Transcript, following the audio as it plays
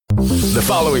The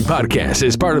following podcast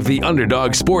is part of the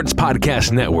Underdog Sports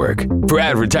Podcast Network. For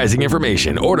advertising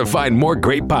information or to find more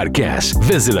great podcasts,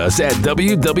 visit us at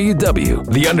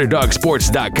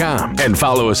www.theunderdogsports.com and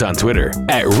follow us on Twitter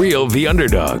at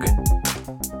RealTheUnderdog.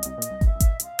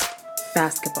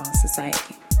 Basketball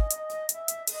Society.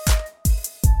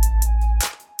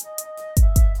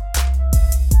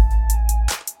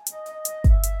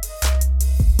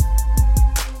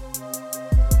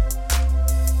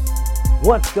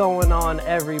 What's going on,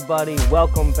 everybody?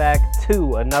 Welcome back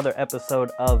to another episode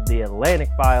of the Atlantic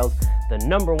Files, the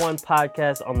number one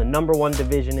podcast on the number one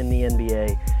division in the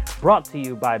NBA, brought to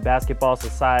you by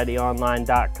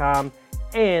BasketballSocietyOnline.com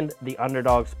and the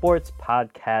Underdog Sports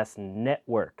Podcast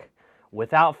Network.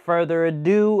 Without further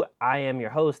ado, I am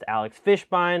your host, Alex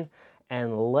Fishbein,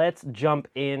 and let's jump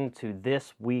into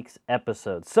this week's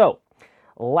episode. So,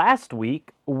 last week,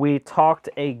 we talked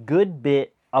a good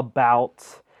bit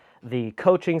about the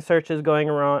coaching searches going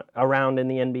around in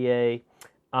the NBA,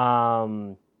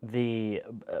 the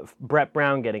Brett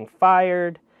Brown getting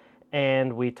fired,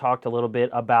 and we talked a little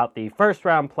bit about the first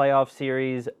round playoff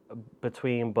series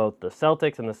between both the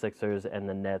Celtics and the Sixers and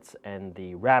the Nets and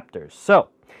the Raptors. So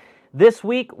this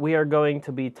week we are going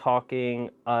to be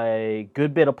talking a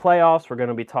good bit of playoffs. We're going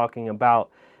to be talking about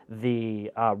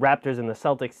the Raptors and the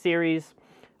Celtics series.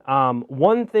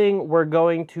 One thing we're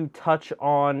going to touch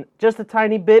on just a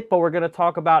tiny bit, but we're going to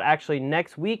talk about actually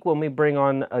next week when we bring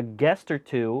on a guest or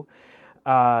two,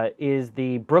 is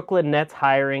the Brooklyn Nets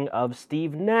hiring of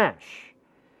Steve Nash.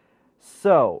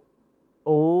 So,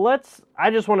 I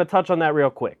just want to touch on that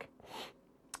real quick.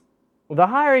 The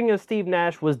hiring of Steve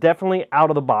Nash was definitely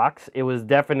out of the box. It was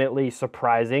definitely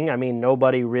surprising. I mean,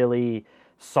 nobody really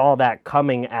saw that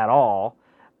coming at all.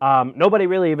 Nobody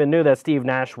really even knew that Steve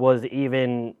Nash was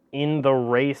even in the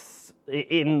race,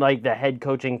 in like the head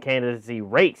coaching candidacy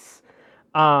race.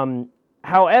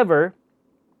 However,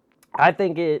 I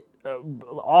think it,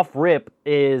 off rip,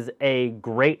 is a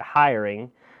great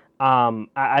hiring.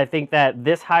 I think that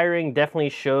this hiring definitely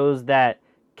shows that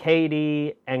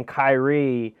KD and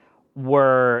Kyrie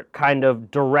were kind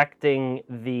of directing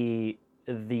the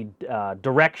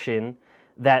direction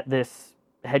that this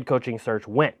head coaching search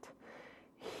went.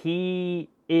 He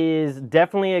is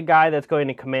definitely a guy that's going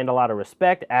to command a lot of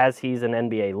respect as he's an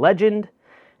NBA legend.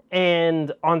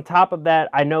 And on top of that,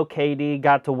 I know KD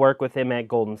got to work with him at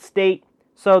Golden State.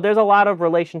 So there's a lot of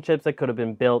relationships that could have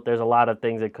been built. There's a lot of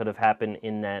things that could have happened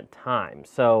in that time.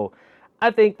 So I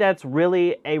think that's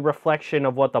really a reflection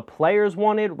of what the players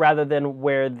wanted rather than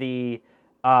where the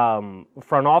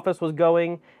front office was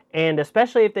going. And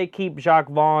especially if they keep Jacques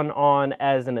Vaughn on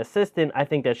as an assistant, I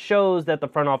think that shows that the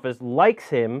front office likes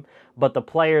him, but the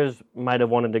players might have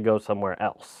wanted to go somewhere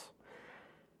else.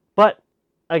 But,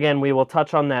 again, we will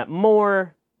touch on that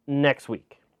more next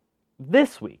week.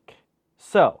 This week,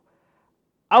 so,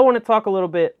 I want to talk a little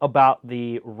bit about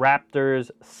the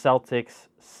Raptors-Celtics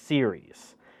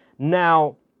series.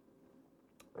 Now,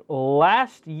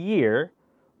 last year,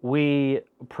 we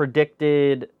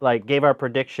gave our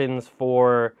predictions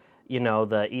for,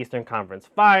 the Eastern Conference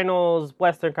Finals,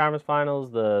 Western Conference Finals,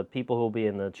 the people who will be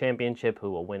in the championship, who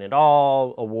will win it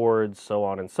all, awards, so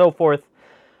on and so forth.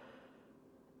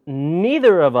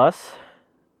 Neither of us,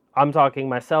 I'm talking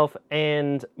myself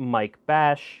and Mike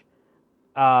Bash,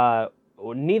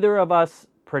 neither of us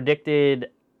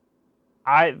predicted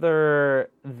either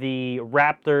the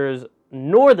Raptors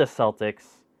nor the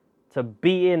Celtics to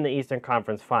be in the Eastern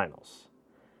Conference Finals.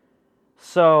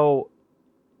 So,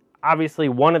 obviously,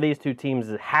 one of these two teams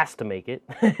has to make it.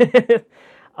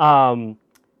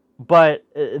 But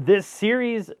this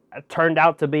series turned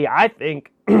out to be, I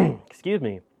think,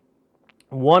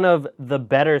 one of the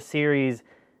better series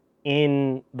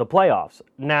in the playoffs.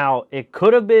 Now, it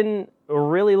could have been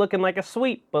really looking like a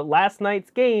sweep, but last night's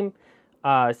game,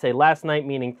 I say last night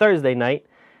meaning Thursday night,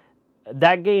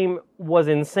 that game was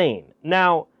insane.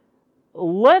 Now,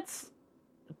 let's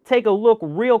take a look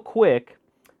real quick.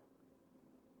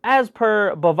 As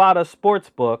per Bovada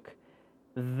Sportsbook,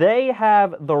 they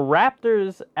have the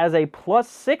Raptors as a plus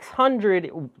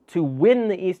 600 to win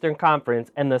the Eastern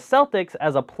Conference and the Celtics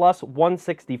as a plus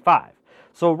 165.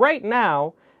 So right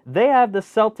now, they have the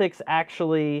Celtics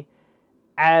actually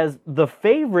as the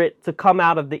favorite to come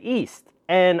out of the East.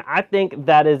 And I think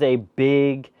that is a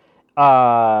big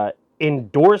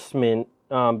endorsement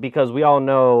because we all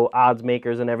know odds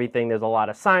makers and everything. There's a lot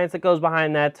of science that goes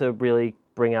behind that to really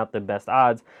bring out the best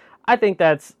odds. I think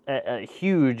that's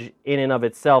huge in and of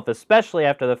itself, especially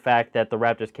after the fact that the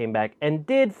Raptors came back and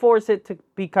did force it to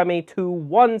become a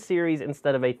 2-1 series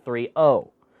instead of a 3-0.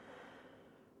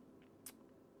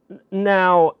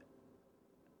 Now,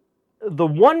 the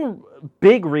one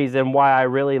big reason why I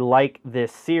really like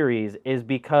this series is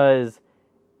because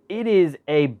it is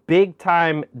a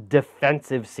big-time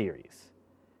defensive series.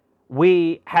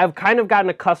 We have kind of gotten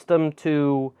accustomed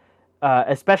to,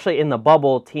 especially in the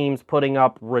bubble, teams putting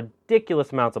up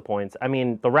ridiculous amounts of points. I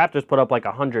mean, the Raptors put up like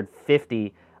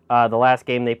 150 the last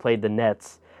game they played the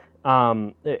Nets.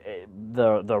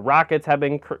 The Rockets have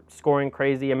been scoring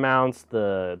crazy amounts.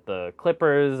 The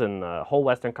Clippers and the whole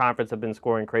Western Conference have been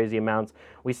scoring crazy amounts.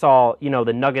 We saw,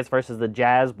 the Nuggets versus the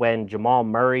Jazz when Jamal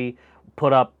Murray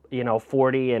put up,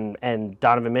 40 and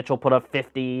Donovan Mitchell put up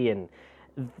 50, and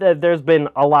there's been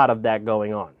a lot of that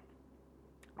going on.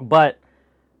 But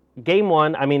game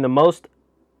one, I mean, the most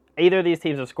either of these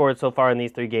teams have scored so far in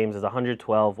these 3 games is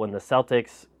 112 when the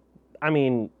Celtics,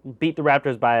 beat the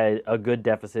Raptors by a good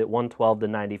deficit,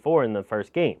 112-94 in the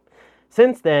first game.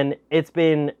 Since then, it's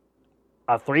been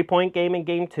a 3-point game in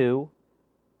game 2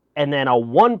 and then a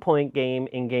 1-point game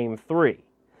in game 3.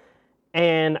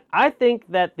 And I think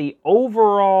that the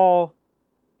overall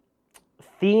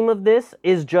theme of this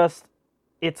is just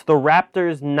it's the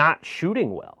Raptors not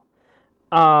shooting well.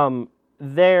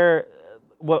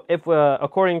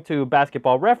 According to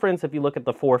Basketball Reference, if you look at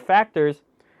the 4 factors,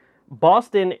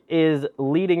 Boston is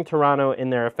leading Toronto in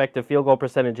their effective field goal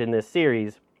percentage in this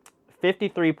series,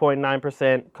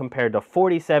 53.9% compared to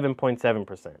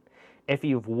 47.7%. If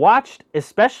you've watched,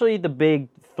 especially the big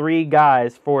 3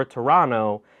 guys for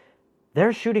Toronto,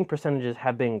 their shooting percentages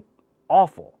have been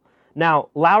awful. Now,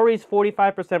 Lowry's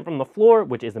 45% from the floor,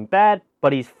 which isn't bad,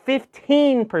 but he's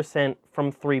 15%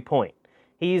 from 3-point.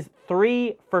 He's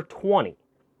 3 for 20.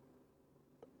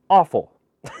 Awful.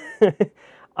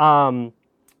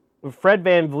 Fred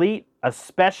VanVleet,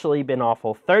 especially been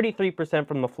awful. 33%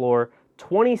 from the floor,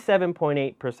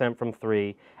 27.8% from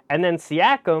 3. And then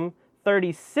Siakam,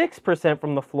 36%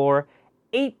 from the floor,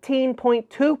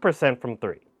 18.2% from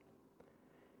 3.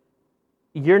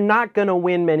 You're not going to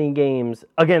win many games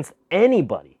against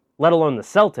anybody, let alone the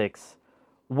Celtics,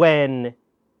 when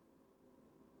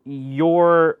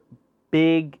your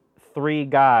big 3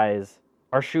 guys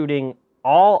are shooting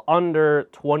all under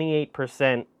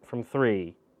 28% from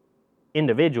 3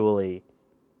 individually,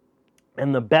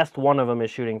 and the best one of them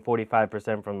is shooting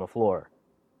 45% from the floor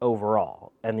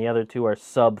overall, and the other 2 are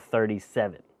sub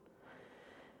 37.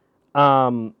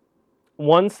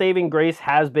 One saving grace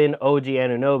has been OG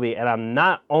Anunoby, and I'm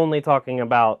not only talking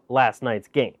about last night's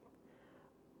game.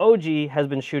 OG has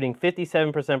been shooting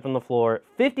 57% from the floor,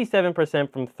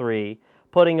 57% from 3,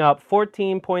 putting up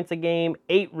 14 points a game,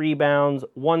 8 rebounds,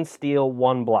 1 steal,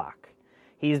 1 block.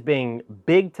 He's been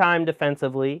big time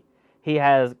defensively. He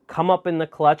has come up in the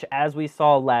clutch, as we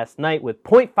saw last night, with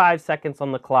 0.5 seconds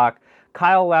on the clock.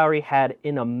 Kyle Lowry had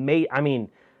an amazing...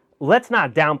 let's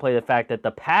not downplay the fact that the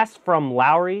pass from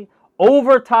Lowry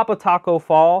over top of Taco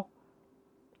Fall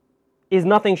is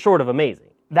nothing short of amazing.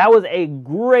 That was a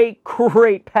great,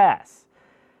 great pass.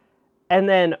 And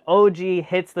then OG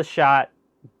hits the shot,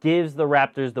 gives the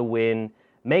Raptors the win,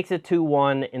 makes it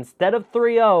 2-1 instead of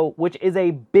 3-0, which is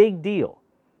a big deal.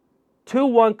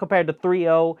 2-1 compared to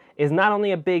 3-0 is not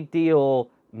only a big deal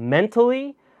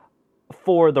mentally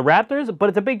for the Raptors, but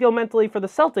it's a big deal mentally for the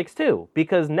Celtics too,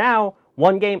 because now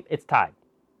 1 game, it's tied.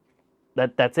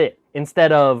 That's it.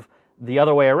 Instead of the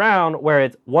other way around, where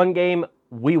it's 1 game,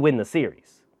 we win the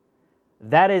series.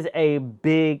 That is a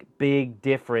big, big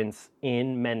difference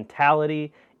in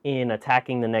mentality, in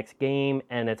attacking the next game,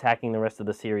 and attacking the rest of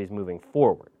the series moving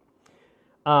forward.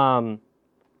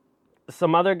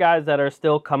 Some other guys that are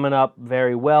still coming up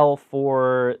very well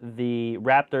for the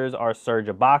Raptors are Serge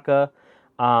Ibaka.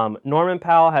 Norman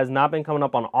Powell has not been coming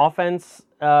up on offense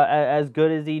as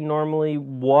good as he normally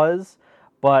was,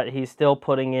 but he's still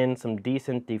putting in some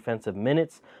decent defensive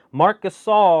minutes. Marc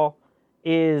Gasol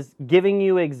is giving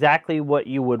you exactly what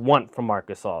you would want from Marc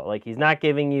Gasol. Like, he's not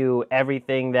giving you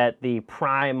everything that the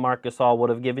prime Marc Gasol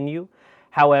would have given you.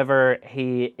 However,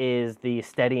 he is the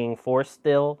steadying force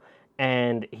still,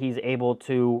 and he's able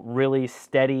to really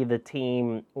steady the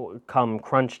team come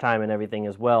crunch time and everything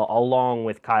as well, along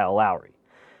with Kyle Lowry.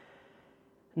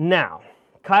 Now,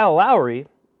 Kyle Lowry,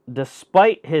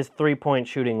 despite his 3-point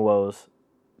shooting woes,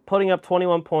 putting up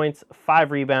 21 points,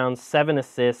 5 rebounds, 7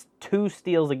 assists, 2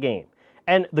 steals a game.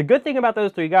 And the good thing about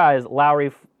those 3 guys,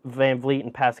 Lowry, VanVleet,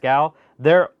 and Pascal,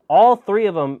 they're all 3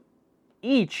 of them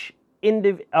each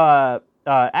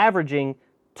averaging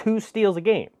 2 steals a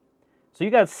game. So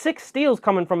you got 6 steals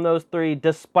coming from those 3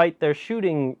 despite their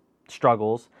shooting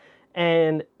struggles.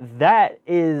 And that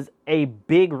is a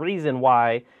big reason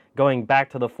why, going back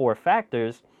to the 4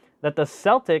 factors, that the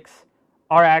Celtics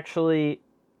are actually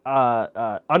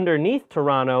underneath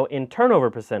Toronto in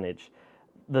turnover percentage.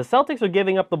 the Celtics are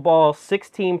giving up the ball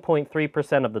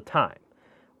 16.3% of the time,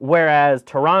 whereas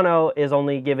Toronto is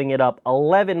only giving it up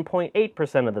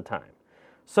 11.8% of the time.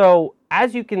 So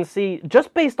as you can see,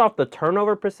 just based off the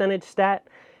turnover percentage stat,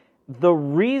 the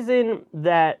reason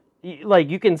that, like,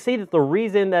 you can see that the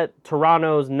reason that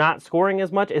Toronto's not scoring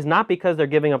as much is not because they're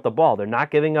giving up the ball. They're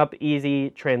not giving up easy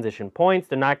transition points.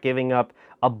 They're not giving up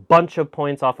a bunch of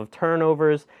points off of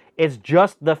turnovers. It's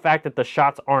just the fact that the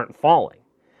shots aren't falling.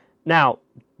 Now,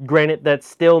 granted, that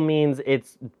still means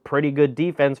it's pretty good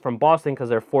defense from Boston because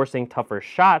they're forcing tougher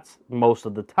shots most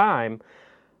of the time,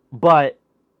 but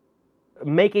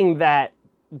making that,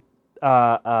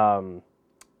 drawing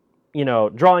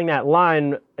that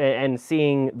line and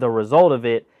seeing the result of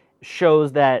it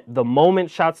shows that the moment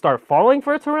shots start falling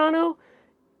for Toronto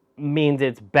means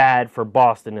it's bad for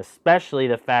Boston, especially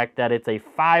the fact that it's a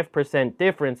 5%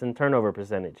 difference in turnover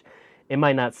percentage. It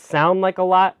might not sound like a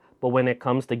lot, but when it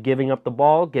comes to giving up the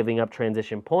ball, giving up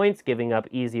transition points, giving up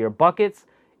easier buckets,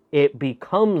 it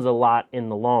becomes a lot in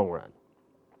the long run.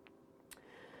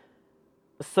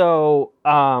 So,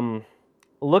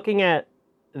 looking at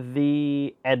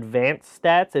the advanced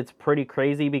stats, it's pretty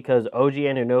crazy because OG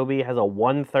Anunoby has a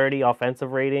 130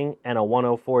 offensive rating and a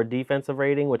 104 defensive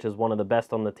rating, which is one of the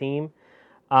best on the team.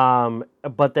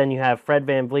 But then you have Fred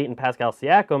VanVleet and Pascal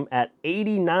Siakam at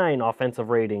 89 offensive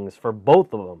ratings for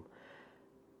both of them.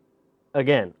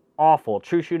 Again, awful.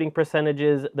 True shooting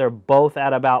percentages, they're both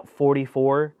at about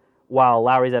 44, while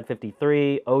Lowry's at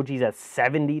 53, OG's at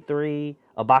 73,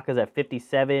 Ibaka's at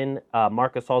 57,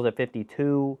 Marc Gasol's at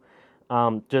 52.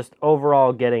 Just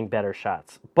overall getting better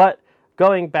shots. But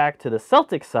going back to the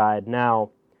Celtics side, now,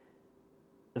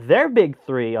 their big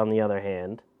three, on the other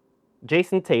hand,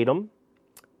 Jason Tatum,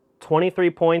 23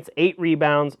 points, 8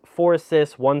 rebounds, 4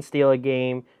 assists, 1 steal a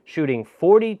game, shooting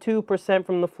 42%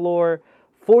 from the floor,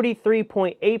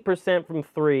 43.8% from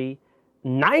 3,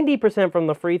 90% from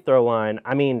the free throw line.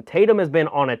 I mean, Tatum has been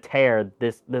on a tear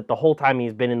the whole time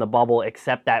he's been in the bubble,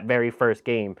 except that very first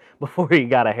game before he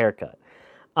got a haircut.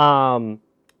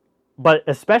 But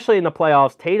especially in the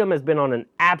playoffs, Tatum has been on an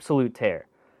absolute tear.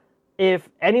 If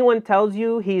anyone tells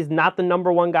you he's not the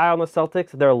number one guy on the Celtics,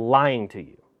 they're lying to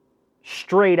you.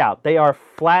 Straight out. They are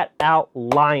flat out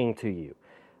lying to you.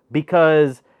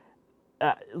 Because,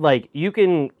 you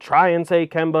can try and say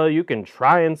Kemba, you can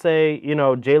try and say,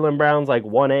 Jaylen Brown's like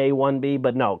 1A, 1B,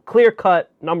 but no, clear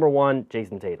cut, number one,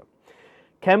 Jason Tatum.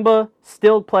 Kemba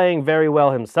still playing very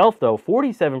well himself, though.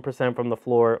 47% from the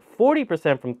floor,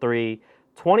 40% from 3,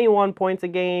 21 points a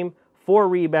game, 4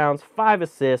 rebounds, 5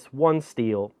 assists, 1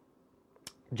 steal.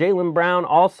 Jaylen Brown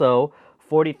also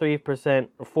 43%,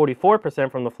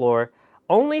 44% from the floor,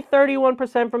 only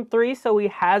 31% from 3, so he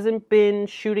hasn't been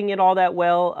shooting it all that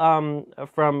well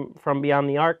from beyond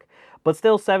the arc. But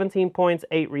still 17 points,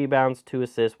 8 rebounds, 2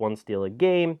 assists, 1 steal a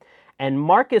game. And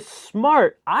Marcus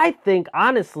Smart, I think,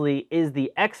 honestly, is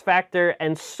the X factor.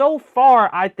 And so far,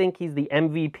 I think he's the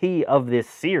MVP of this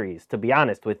series, to be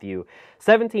honest with you.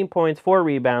 17 points, 4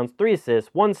 rebounds, 3 assists,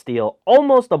 1 steal,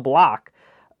 almost a block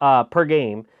per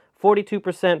game.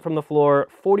 42% from the floor,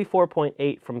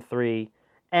 44.8 from 3.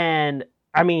 And,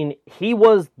 I mean, he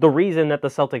was the reason that the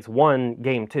Celtics won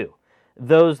Game 2.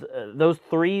 Those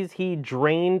threes he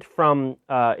drained from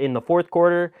in the fourth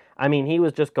quarter, I mean, he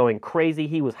was just going crazy.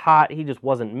 He was hot. He just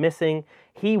wasn't missing.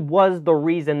 He was the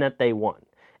reason that they won.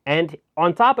 And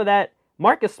on top of that,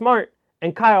 Marcus Smart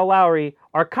and Kyle Lowry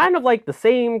are kind of like the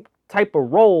same type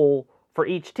of role for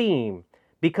each team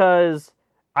because,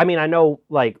 I mean, I know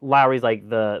like Lowry's like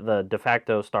the de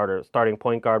facto starting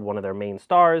point guard, one of their main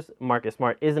stars. Marcus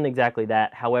Smart isn't exactly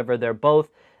that. However, they're both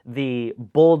the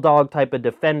bulldog type of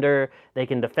defender. They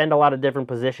can defend a lot of different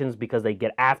positions because they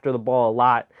get after the ball a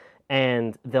lot,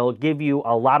 and they'll give you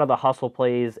a lot of the hustle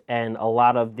plays and a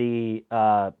lot of the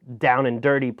down and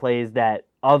dirty plays that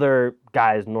other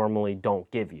guys normally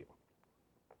don't give you.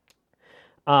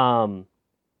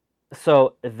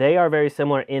 So they are very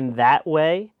similar in that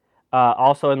way,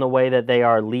 also in the way that they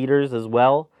are leaders as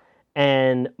well.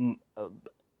 And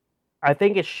I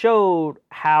think it showed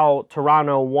how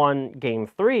Toronto won Game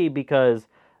 3 because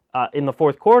in the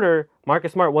fourth quarter,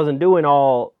 Marcus Smart wasn't doing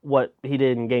all what he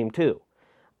did in Game 2.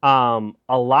 A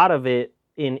lot of it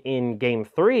in Game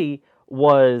 3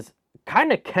 was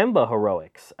kind of Kemba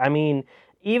heroics. I mean,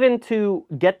 even to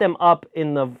get them up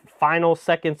in the final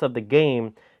seconds of the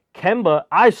game,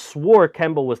 I swore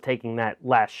Kemba was taking that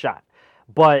last shot.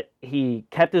 But he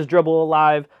kept his dribble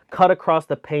alive, cut across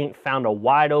the paint, found a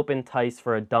wide open Tice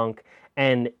for a dunk,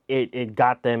 and it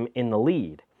got them in the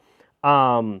lead.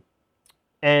 And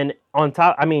on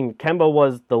top, I mean, Kemba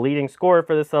was the leading scorer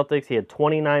for the Celtics. He had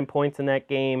 29 points in that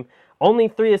game. Only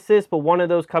 3 assists, but one of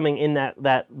those coming in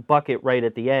that bucket right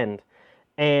at the end.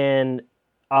 And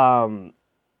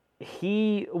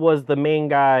he was the main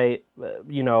guy,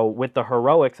 with the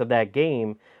heroics of that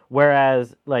game.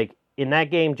 Whereas, like, in that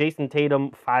game, Jason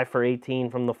Tatum, 5 for 18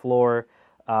 from the floor.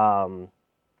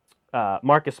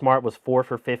 Marcus Smart was 4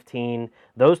 for 15.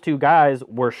 Those two guys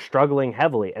were struggling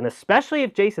heavily. And especially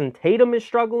if Jason Tatum is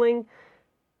struggling,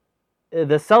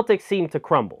 the Celtics seem to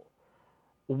crumble.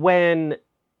 When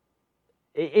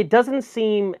it doesn't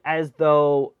seem as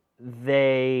though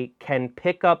they can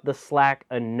pick up the slack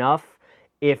enough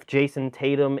if Jason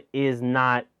Tatum is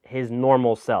not his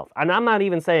normal self. And I'm not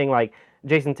even saying like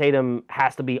Jason Tatum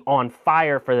has to be on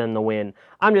fire for them to win.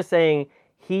 I'm just saying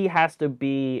he has to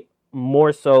be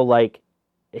more so like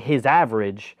his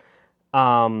average,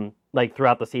 like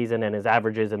throughout the season and his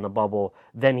averages in the bubble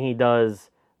than he does,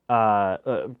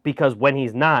 because when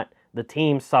he's not, the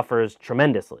team suffers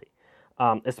tremendously,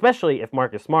 especially if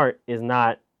Marcus Smart is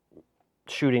not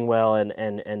shooting well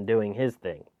and doing his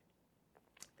thing.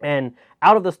 And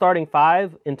out of the starting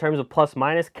 5, in terms of plus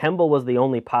minus, Kemba was the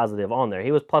only positive on there.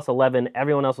 He was plus 11.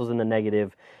 Everyone else was in the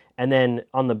negative. And then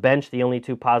on the bench, the only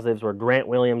 2 positives were Grant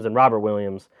Williams and Robert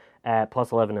Williams at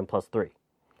plus 11 and plus 3.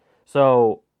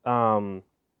 So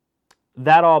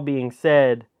that all being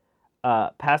said,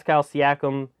 Pascal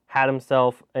Siakam had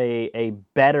himself a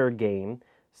better game,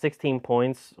 16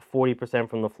 points, 40%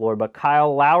 from the floor. But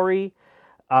Kyle Lowry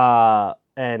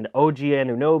and OG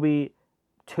Anunoby,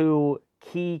 2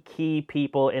 key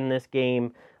people in this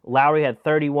game. Lowry had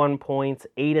 31 points,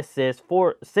 8 assists,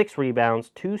 6 rebounds,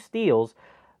 2 steals.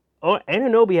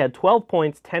 Anunoby had 12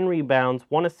 points, 10 rebounds,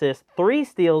 1 assist, 3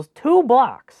 steals, 2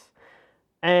 blocks,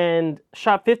 and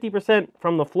shot 50%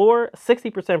 from the floor,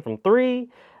 60% from 3.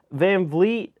 Van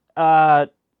Vliet,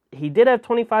 he did have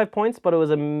 25 points, but it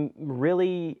was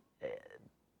really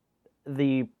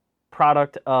the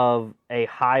product of a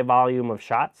high volume of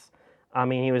shots. I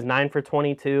mean, he was 9 for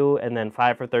 22 and then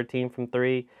 5 for 13 from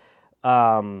 3.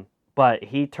 But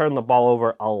he turned the ball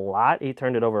over a lot. He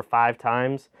turned it over 5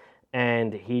 times,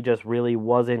 and he just really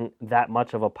wasn't that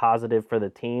much of a positive for the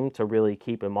team to really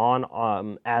keep him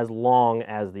on as long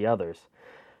as the others.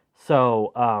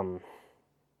 So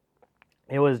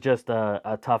it was just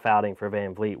a tough outing for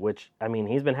Van Vliet, which, I mean,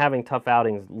 he's been having tough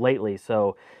outings lately,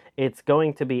 so it's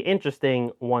going to be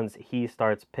interesting once he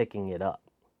starts picking it up.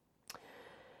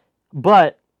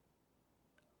 But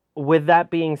with that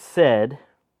being said,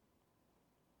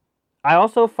 I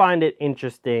also find it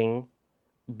interesting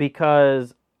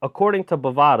because, according to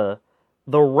Bovada,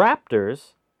 the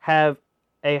Raptors have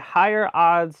a higher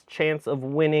odds chance of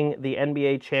winning the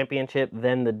NBA championship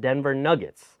than the Denver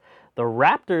Nuggets. The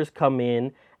Raptors come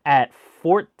in at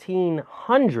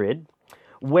 1,400,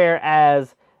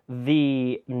 whereas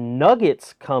the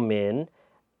Nuggets come in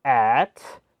at,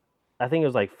 I think it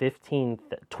was like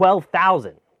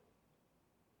 12,000.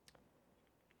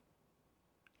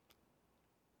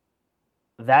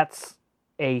 That's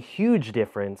a huge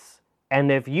difference.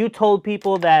 And if you told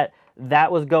people that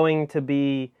that was going to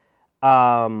be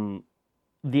the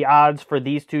odds for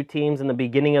these two teams in the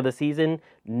beginning of the season,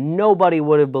 nobody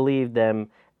would have believed them.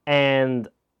 And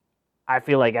I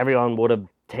feel like everyone would have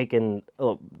taken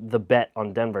the bet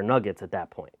on Denver Nuggets at that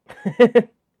point.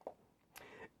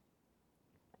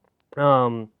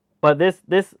 But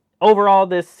this overall,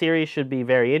 this series should be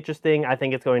very interesting. I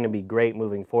think it's going to be great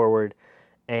moving forward,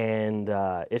 and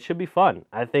it should be fun.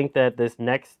 I think that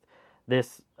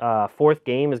this fourth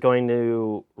game is going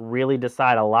to really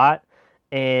decide a lot,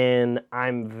 and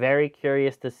I'm very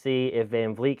curious to see if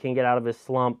Van Vliet can get out of his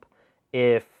slump,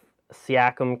 if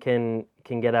Siakam can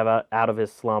get out of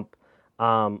his slump.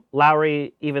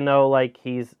 Lowry, even though like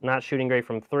he's not shooting great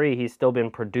from 3, he's still been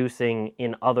producing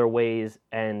in other ways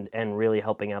and really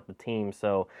helping out the team.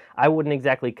 So I wouldn't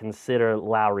exactly consider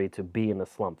Lowry to be in the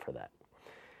slump for that.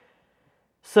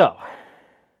 So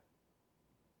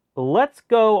let's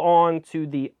go on to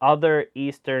the other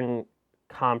Eastern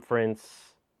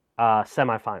Conference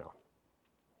semifinal.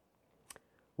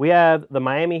 We have the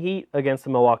Miami Heat against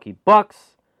the Milwaukee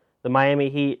Bucks. The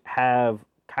Miami Heat have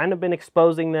kind of been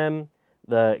exposing them.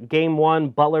 The game 1,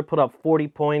 Butler put up 40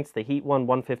 points. The Heat won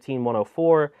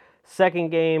 115-104. Second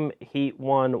game, Heat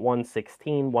won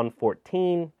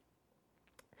 116-114.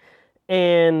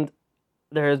 And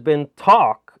there has been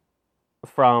talk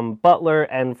from Butler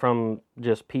and from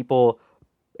just people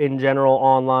in general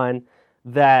online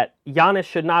that Giannis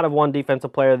should not have won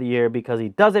Defensive Player of the Year because he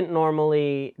doesn't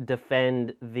normally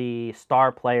defend the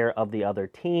star player of the other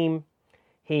team.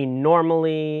 He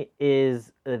normally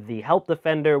is the help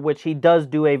defender, which he does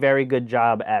do a very good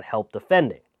job at help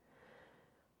defending.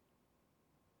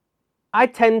 I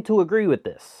tend to agree with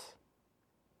this.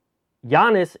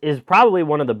 Giannis is probably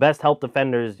one of the best help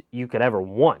defenders you could ever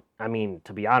want. I mean,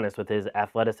 to be honest, with his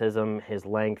athleticism, his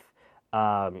length,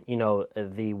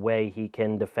 the way he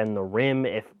can defend the rim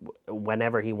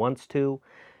whenever he wants to,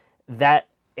 that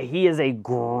he is a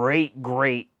great,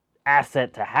 great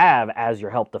asset to have as your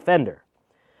help defender.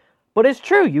 But it's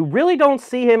true, you really don't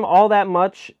see him all that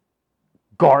much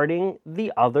guarding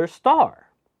the other star.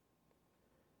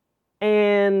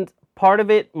 And part of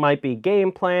it might be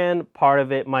game plan, part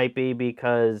of it might be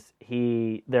because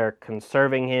they're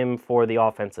conserving him for the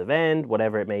offensive end,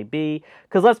 whatever it may be.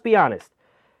 Because let's be honest,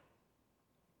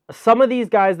 some of these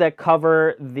guys that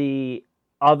cover the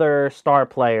other star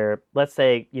player, let's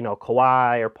say,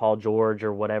 Kawhi or Paul George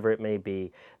or whatever it may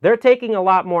be, they're taking a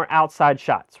lot more outside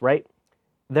shots, right?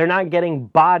 They're not getting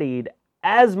bodied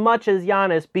as much as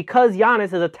Giannis because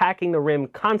Giannis is attacking the rim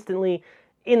constantly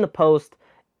in the post,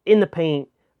 in the paint,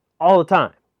 all the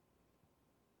time.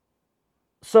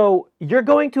 So you're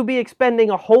going to be expending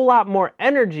a whole lot more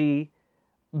energy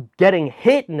getting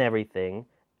hit and everything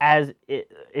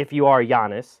if you are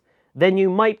Giannis than you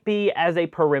might be as a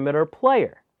perimeter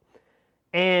player.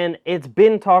 And it's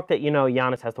been talked that,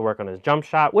 Giannis has to work on his jump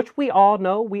shot, which we all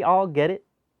know, we all get it.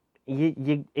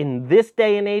 You in this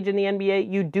day and age in the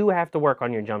NBA, you do have to work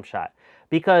on your jump shot.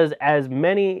 Because as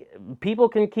many people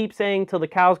can keep saying till the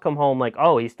cows come home, like,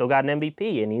 oh, he's still got an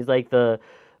MVP, and he's like the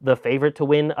favorite to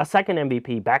win a second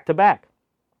MVP back-to-back.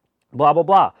 Blah, blah,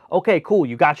 blah. Okay, cool,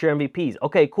 you got your MVPs.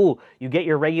 Okay, cool, you get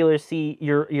your regular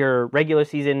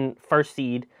season first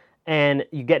seed, and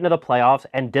you get into the playoffs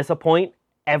and disappoint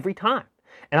every time.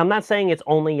 And I'm not saying it's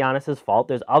only Giannis's fault.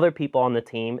 There's other people on the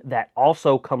team that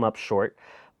also come up short.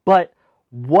 But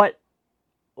what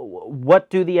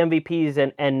do the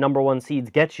MVPs and number one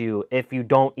seeds get you if you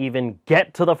don't even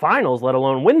get to the finals, let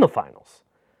alone win the finals?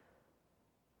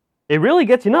 It really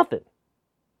gets you nothing.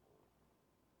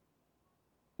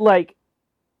 Like,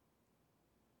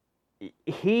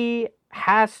 he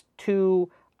has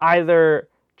to either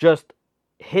just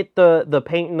hit the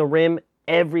paint and the rim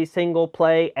every single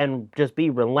play and just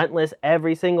be relentless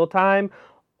every single time,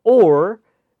 or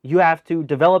you have to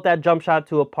develop that jump shot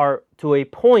to a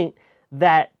point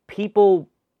that people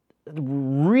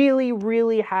really,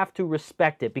 really have to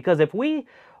respect it. Because if we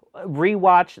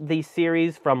rewatch the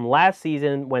series from last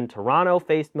season when Toronto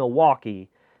faced Milwaukee,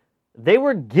 they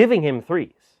were giving him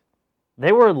threes.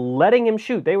 They were letting him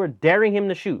shoot. They were daring him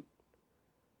to shoot.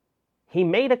 He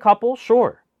made a couple,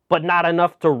 sure, but not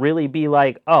enough to really be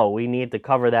like, oh, we need to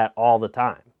cover that all the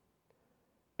time.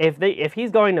 If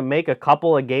he's going to make a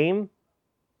couple a game,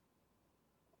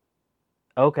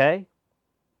 okay,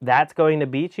 that's going to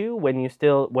beat you when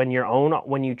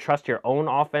you trust your own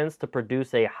offense to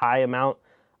produce a high amount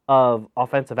of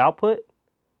offensive output?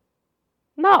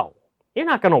 No, you're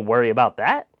not going to worry about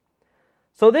that.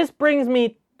 So this brings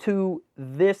me to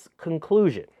this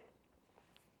conclusion.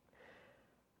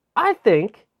 I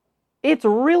think it's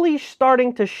really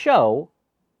starting to show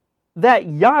that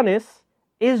Giannis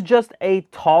is just a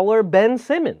taller Ben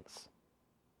Simmons.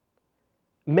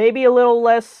 Maybe a little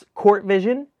less court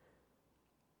vision,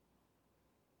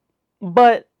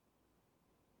 but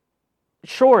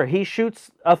sure, he shoots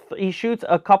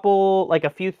a couple, like a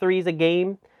few threes a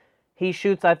game. He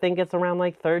shoots, I think it's around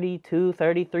like 32,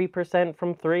 33%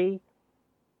 from three.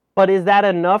 But is that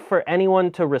enough for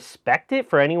anyone to respect it,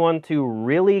 for anyone to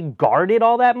really guard it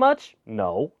all that much?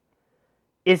 No.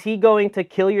 Is he going to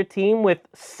kill your team with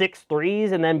 6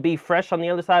 threes and then be fresh on the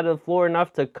other side of the floor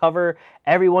enough to cover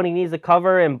everyone he needs to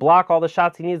cover and block all the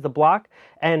shots he needs to block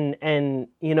and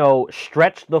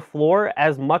stretch the floor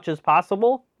as much as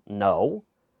possible? No.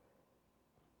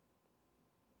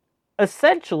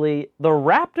 Essentially, the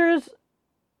Raptors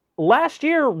last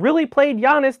year really played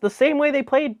Giannis the same way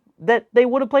they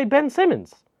would have played Ben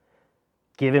Simmons.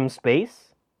 Give him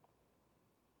space,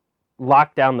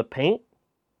 lock down the paint,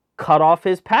 cut off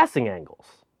his passing angles.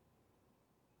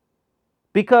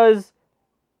 Because,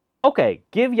 okay,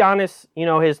 give Giannis,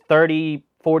 his 30,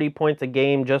 40 points a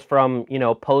game just from,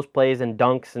 post plays and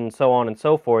dunks and so on and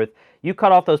so forth. You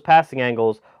cut off those passing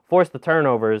angles, force the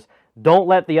turnovers, don't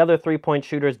let the other three-point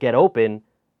shooters get open,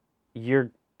 you're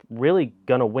really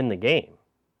going to win the game.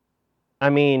 I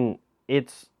mean,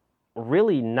 it's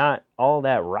really not all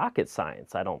that rocket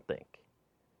science, I don't think.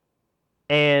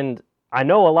 And I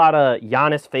know a lot of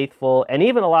Giannis faithful and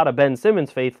even a lot of Ben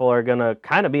Simmons faithful are going to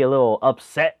kind of be a little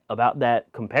upset about that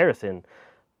comparison.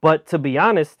 But to be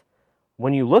honest,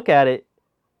 when you look at it,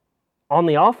 on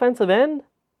the offensive end,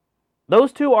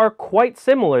 those two are quite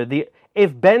similar.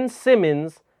 If Ben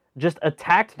Simmons just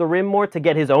attacked the rim more to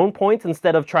get his own points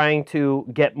instead of trying to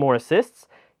get more assists,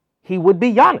 he would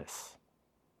be Giannis.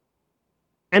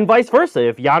 And vice versa.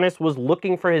 If Giannis was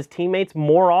looking for his teammates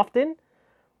more often,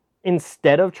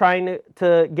 instead of trying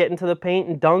to get into the paint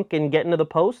and dunk and get into the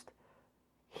post,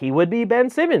 he would be Ben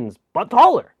Simmons, but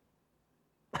taller.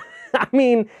 I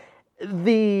mean,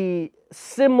 the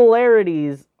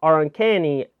similarities are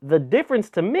uncanny. The difference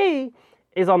to me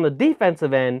is on the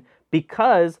defensive end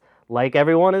because, like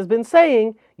everyone has been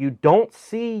saying, you don't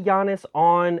see Giannis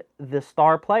on the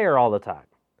star player all the time.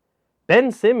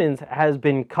 Ben Simmons has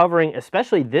been covering,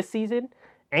 especially this season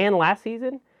and last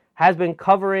season, has been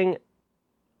covering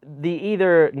the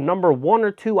either number 1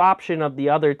 or 2 option of the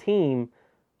other team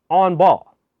on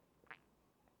ball.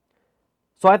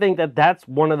 So I think that that's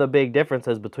one of the big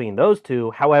differences between those two.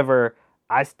 However,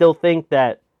 I still think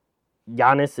that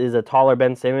Giannis is a taller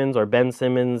Ben Simmons or Ben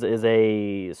Simmons is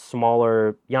a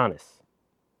smaller Giannis.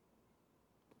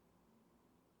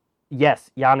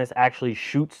 Yes, Giannis actually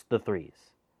shoots the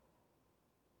threes,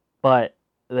 but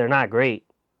they're not great.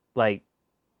 Like,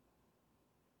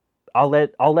 I'll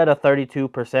let a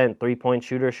 32% three-point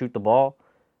shooter shoot the ball.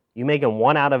 You making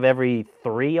 1 out of every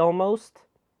 3 almost?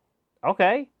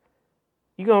 Okay.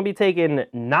 You're going to be taking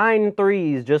 9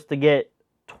 threes just to get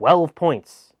 12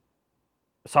 points.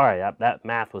 Sorry, that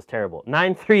math was terrible.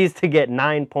 9 threes to get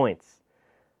 9 points.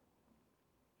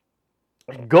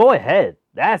 Go ahead.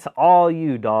 That's all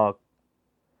you, dog.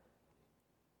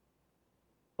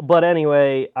 But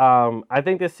anyway, I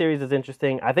think this series is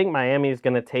interesting. I think Miami is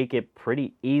going to take it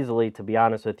pretty easily, to be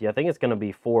honest with you. I think it's going to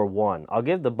be 4-1. I'll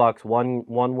give the Bucks one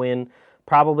win,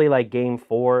 probably like Game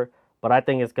 4, but I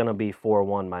think it's going to be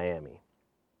 4-1 Miami.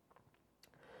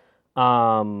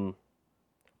 Oh,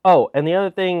 and the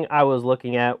other thing I was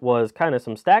looking at was kind of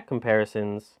some stat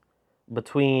comparisons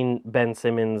between Ben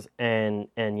Simmons and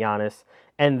Giannis.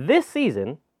 And this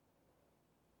season,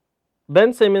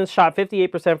 Ben Simmons shot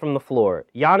 58% from the floor.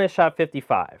 Giannis shot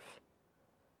 55%.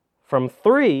 From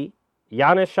 3,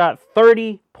 Giannis shot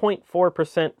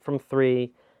 30.4% from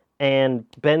 3, and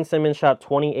Ben Simmons shot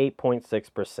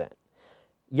 28.6%.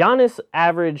 Giannis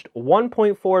averaged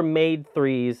 1.4 made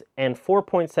threes and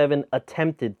 4.7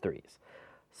 attempted threes.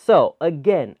 So,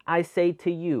 again, I say to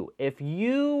you, if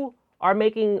you are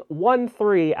making 1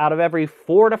 3 out of every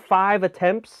 4 to 5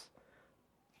 attempts,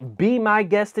 be my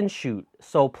guest and shoot.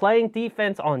 So playing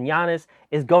defense on Giannis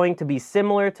is going to be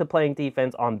similar to playing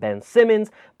defense on Ben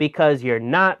Simmons because you're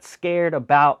not scared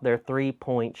about their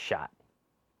 3-point shot.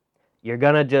 You're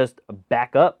going to just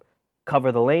back up,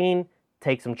 cover the lane,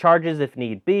 take some charges if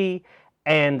need be,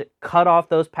 and cut off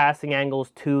those passing angles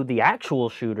to the actual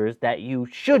shooters that you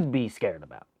should be scared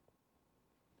about.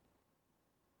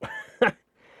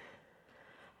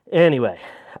 Anyway,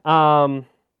 I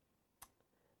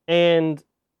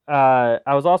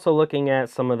was also looking at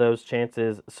some of those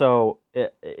chances. So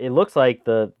it looks like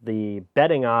the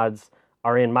betting odds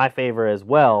are in my favor as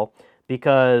well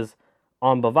because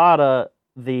on Bovada,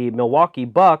 the Milwaukee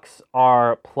Bucks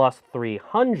are plus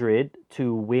 300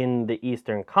 to win the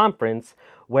Eastern Conference,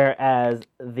 whereas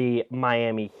the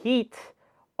Miami Heat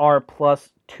are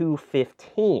plus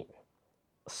 215.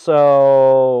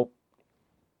 So,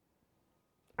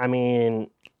 I mean,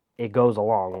 it goes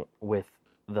along with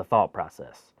the thought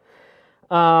process.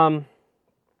 So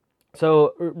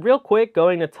real quick,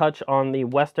 going to touch on the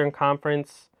Western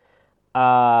Conference.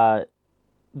 The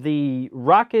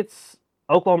Rockets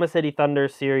Oklahoma City Thunder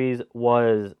series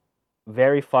was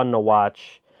very fun to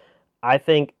watch. I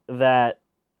think that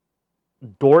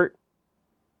Dort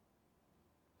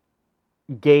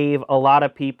gave a lot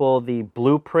of people the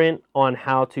blueprint on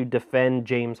how to defend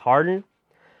James Harden.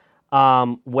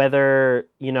 Whether,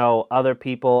 other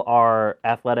people are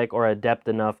athletic or adept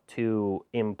enough to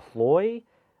employ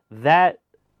that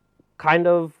kind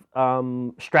of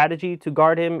strategy to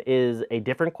guard him is a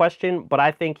different question, but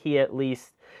I think he at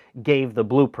least gave the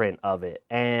blueprint of it.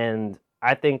 And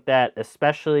I think that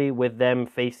especially with them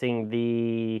facing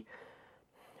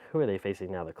who are they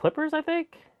facing now? The Clippers, I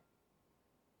think?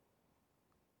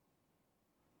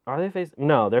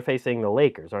 No, they're facing the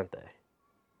Lakers, aren't they?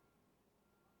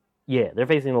 Yeah, they're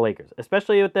facing the Lakers.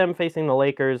 Especially with them facing the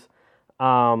Lakers,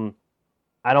 I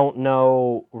don't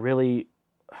know really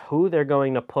who they're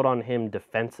going to put on him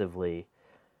defensively,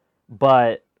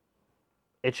 but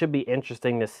it should be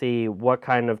interesting to see what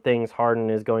kind of things Harden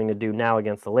is going to do now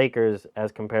against the Lakers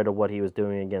as compared to what he was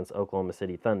doing against Oklahoma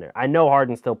City Thunder. I know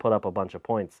Harden still put up a bunch of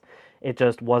points. It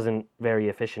just wasn't very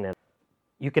efficient.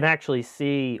 You can actually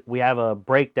see, we have a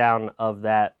breakdown of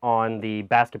that on the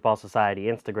Basketball Society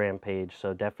Instagram page,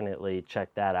 so definitely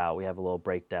check that out. We have a little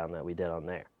breakdown that we did on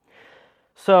there.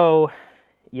 So,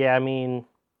 yeah, I mean,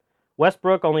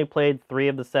 Westbrook only played 3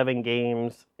 of the 7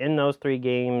 games. In those 3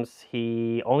 games,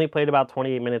 he only played about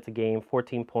 28 minutes a game,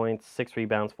 14 points, 6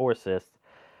 rebounds, 4 assists.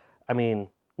 I mean,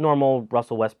 normal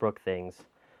Russell Westbrook things.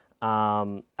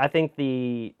 I think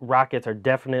the Rockets are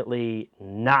definitely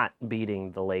not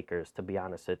beating the Lakers, to be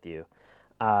honest with you.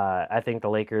 I think the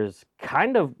Lakers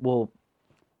kind of will,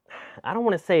 I don't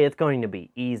want to say it's going to be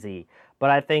easy,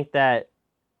 but I think that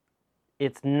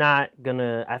it's not going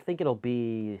to, I think it'll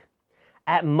be,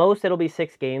 at most it'll be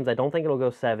 6 games. I don't think it'll go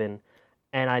 7.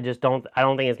 And I don't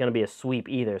think it's going to be a sweep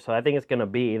either. So I think it's going to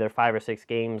be either 5 or 6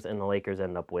 games and the Lakers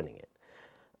end up winning it.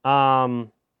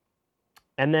 And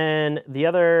then the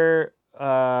other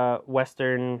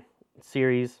Western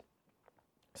series.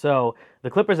 So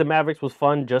the Clippers and Mavericks was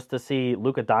fun just to see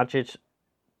Luka Doncic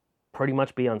pretty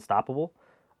much be unstoppable.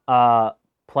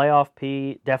 Playoff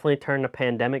P definitely turned to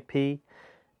pandemic P.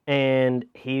 And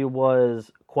he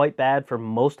was quite bad for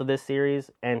most of this series,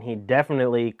 and he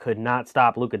definitely could not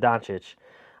stop Luka Doncic.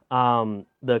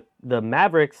 The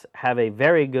Mavericks have a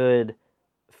very good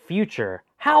future.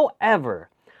 However,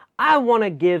 I want to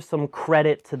give some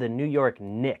credit to the New York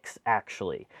Knicks,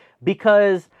 actually,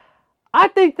 because I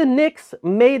think the Knicks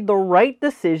made the right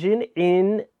decision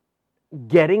in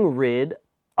getting rid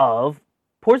of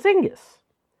Porzingis.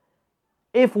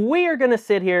 If we are going to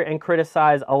sit here and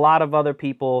criticize a lot of other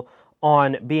people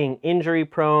on being injury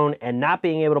prone and not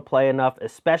being able to play enough,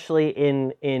 especially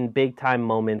in big time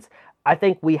moments, I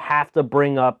think we have to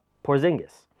bring up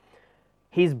Porzingis.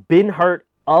 He's been hurt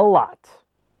a lot.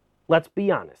 Let's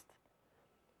be honest.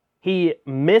 He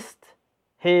missed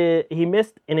an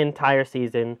entire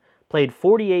season, played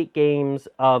 48 games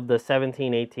of the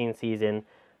 17-18 season,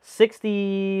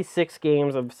 66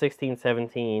 games of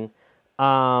 16-17,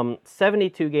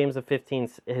 72 games of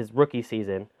his rookie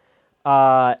season.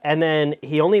 And then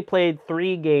he only played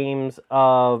 3 games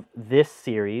of this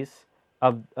series,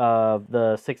 of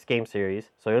the 6-game series.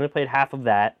 So he only played half of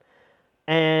that.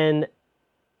 And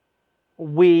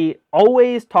we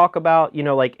always talk about,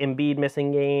 like Embiid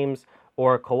missing games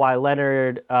or Kawhi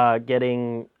Leonard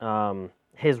getting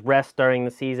his rest during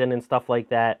the season and stuff like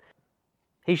that.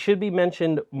 He should be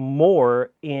mentioned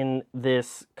more in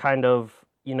this kind of,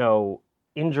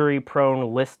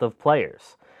 injury-prone list of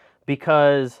players.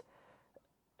 Because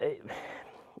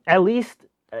at least,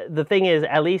 the thing is,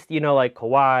 at least, like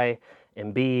Kawhi,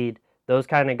 Embiid, those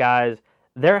kind of guys,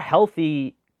 they're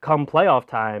healthy come playoff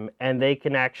time, and they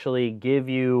can actually give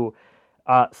you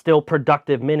still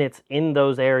productive minutes in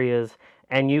those areas,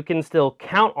 and you can still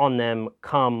count on them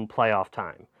come playoff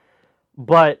time.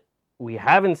 But we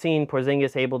haven't seen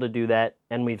Porzingis able to do that,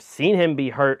 and we've seen him be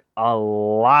hurt a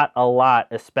lot,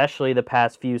 especially the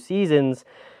past few seasons,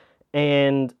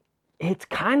 and it's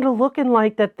kind of looking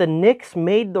like that the Knicks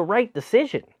made the right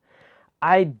decision.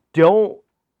 I don't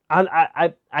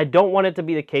want it to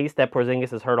be the case that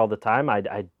Porzingis is hurt all the time.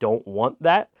 I don't want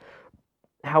that.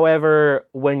 However,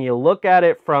 when you look at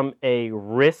it from a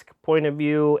risk point of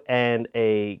view and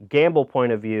a gamble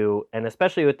point of view, and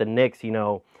especially with the Knicks,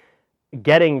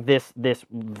 getting this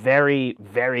very,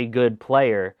 very good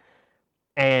player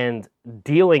and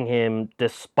dealing him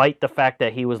despite the fact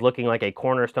that he was looking like a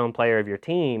cornerstone player of your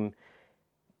team,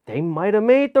 they might have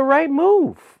made the right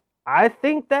move. I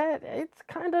think that it's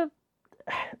kind of,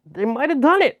 they might have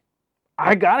done it.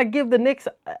 I got to give the Knicks,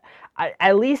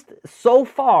 at least so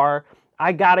far,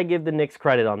 I got to give the Knicks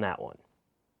credit on that one.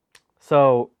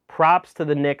 So props to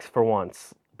the Knicks for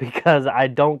once, because I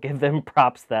don't give them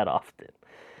props that often.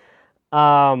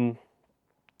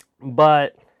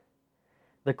 But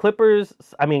the Clippers,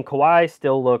 Kawhi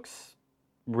still looks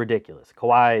ridiculous.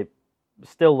 Kawhi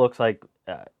still looks like,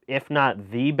 if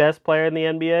not the best player in the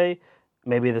NBA,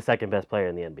 maybe the second best player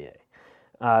in the NBA.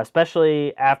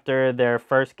 Especially after their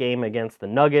first game against the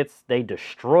Nuggets. They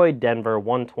destroyed Denver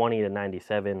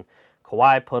 120-97.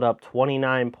 Kawhi put up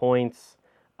 29 points,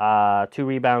 2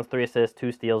 rebounds, 3 assists,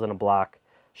 2 steals, and a block.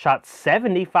 Shot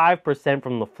 75%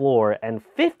 from the floor and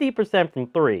 50% from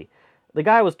 3. The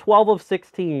guy was 12 of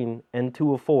 16 and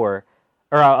 2 of 4,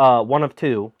 or 1 of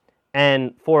 2,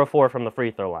 and 4 of 4 from the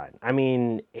free throw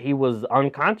line. He was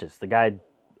unconscious. The guy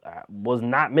was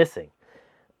not missing.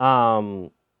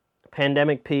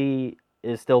 Pandemic P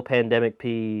is still Pandemic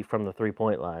P from the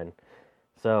 3-point line.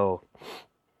 So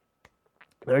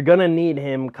they're going to need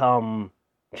him come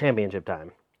championship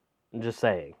time. I'm just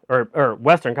saying. Or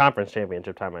Western Conference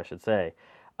championship time, I should say.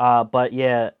 But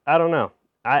yeah, I don't know.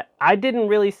 I didn't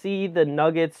really see the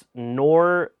Nuggets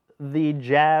nor the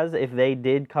Jazz, if they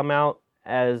did come out,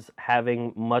 as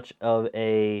having much of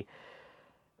a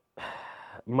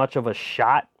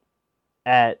shot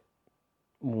at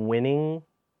winning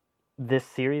this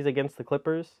series against the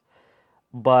Clippers.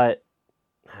 but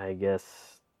I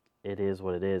guess it is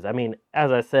what it is. I mean,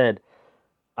 as I said,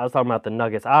 I was talking about the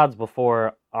Nuggets odds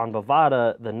before on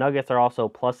Bovada. The Nuggets are also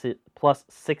plus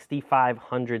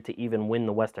 6,500 to even win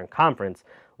the Western Conference,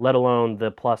 let alone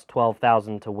the plus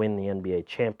 12,000 to win the NBA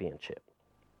championship.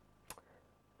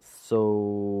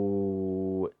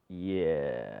 So,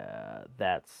 yeah,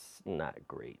 that's not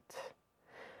great.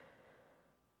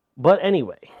 But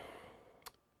anyway,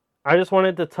 I just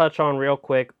wanted to touch on real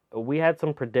quick. We had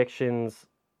some predictions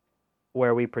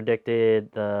where we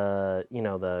predicted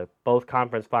the both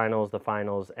conference finals, the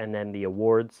finals, and then the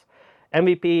awards.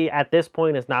 MVP at this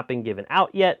point has not been given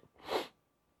out yet,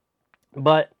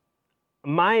 but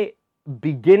my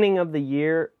beginning of the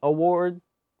year award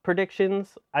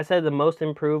predictions, I said the most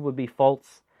improved would be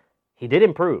Fultz. He did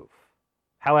improve.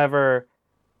 However,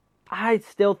 I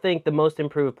still think the most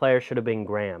improved player should have been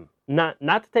Graham. Not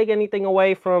to take anything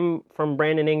away from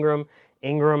Brandon Ingram.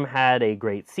 Ingram had a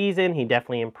great season. He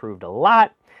definitely improved a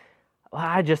lot.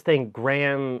 I just think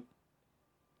Graham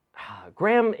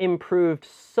improved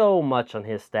so much on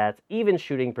his stats, even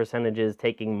shooting percentages,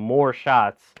 taking more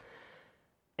shots,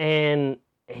 and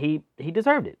he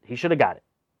deserved it. He should have got it.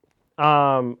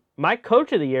 My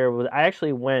coach of the year was, I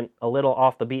actually went a little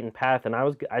off the beaten path, and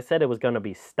I said it was going to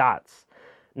be Stotts.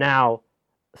 Now,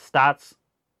 Stotts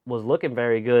was looking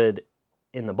very good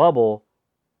in the bubble,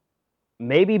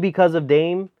 maybe because of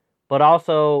Dame, but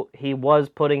also he was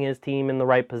putting his team in the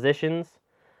right positions.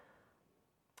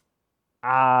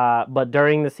 But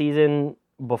during the season,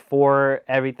 before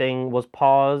everything was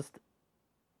paused,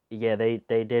 yeah, they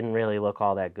didn't really look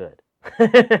all that good.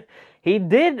 He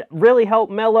did really help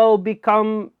Melo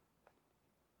become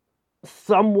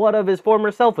somewhat of his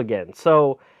former self again.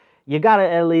 So you got to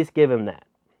at least give him that.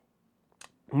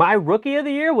 My rookie of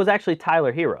the year was actually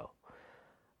Tyler Hero.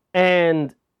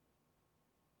 And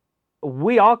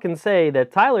we all can say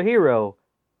that Tyler Hero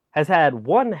has had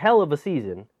one hell of a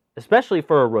season, especially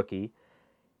for a rookie.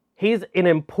 He's an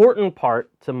important part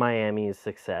to Miami's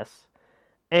success.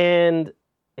 And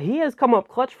he has come up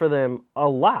clutch for them a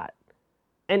lot.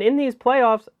 And in these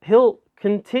playoffs, he'll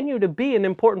continue to be an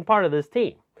important part of this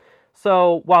team.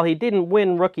 So while he didn't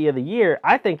win Rookie of the Year,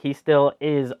 I think he still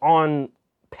is on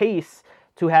pace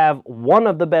to have one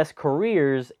of the best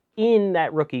careers in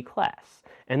that rookie class.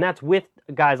 And that's with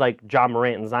guys like John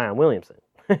Morant and Zion Williamson.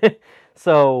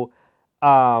 So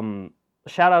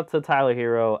shout out to Tyler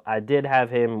Hero. I did have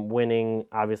him winning.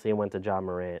 Obviously, it went to John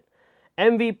Morant.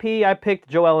 MVP, I picked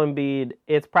Joel Embiid.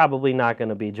 It's probably not going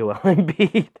to be Joel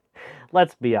Embiid.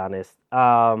 Let's be honest.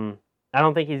 I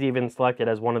don't think he's even selected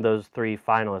as one of those three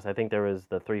finalists. I think there was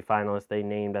the three finalists they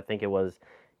named. I think it was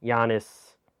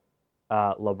Giannis,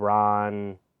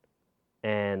 LeBron,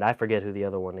 and I forget who the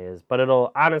other one is. But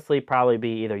it'll honestly probably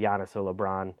be either Giannis or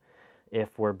LeBron,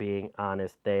 if we're being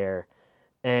honest there.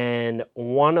 And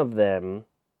one of them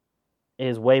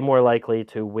is way more likely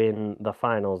to win the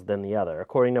finals than the other.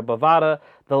 According to Bovada,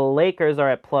 the Lakers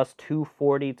are at plus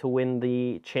 240 to win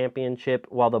the championship,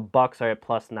 while the Bucks are at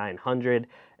plus 900,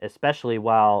 especially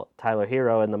while Tyler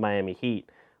Hero and the Miami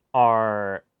Heat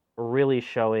are really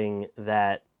showing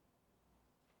that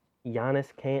Giannis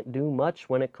can't do much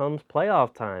when it comes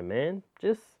playoff time, man.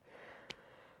 Just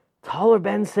taller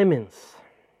Ben Simmons,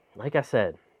 like I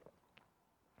said.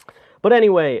 But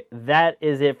anyway, that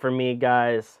is it for me,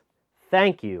 guys.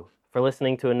 Thank you for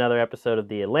listening to another episode of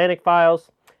the Atlantic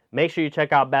Files. Make sure you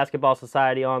check out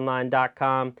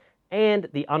basketballsocietyonline.com and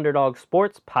the Underdog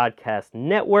Sports Podcast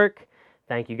Network.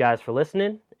 Thank you guys for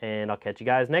listening, and I'll catch you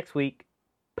guys next week.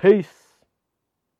 Peace.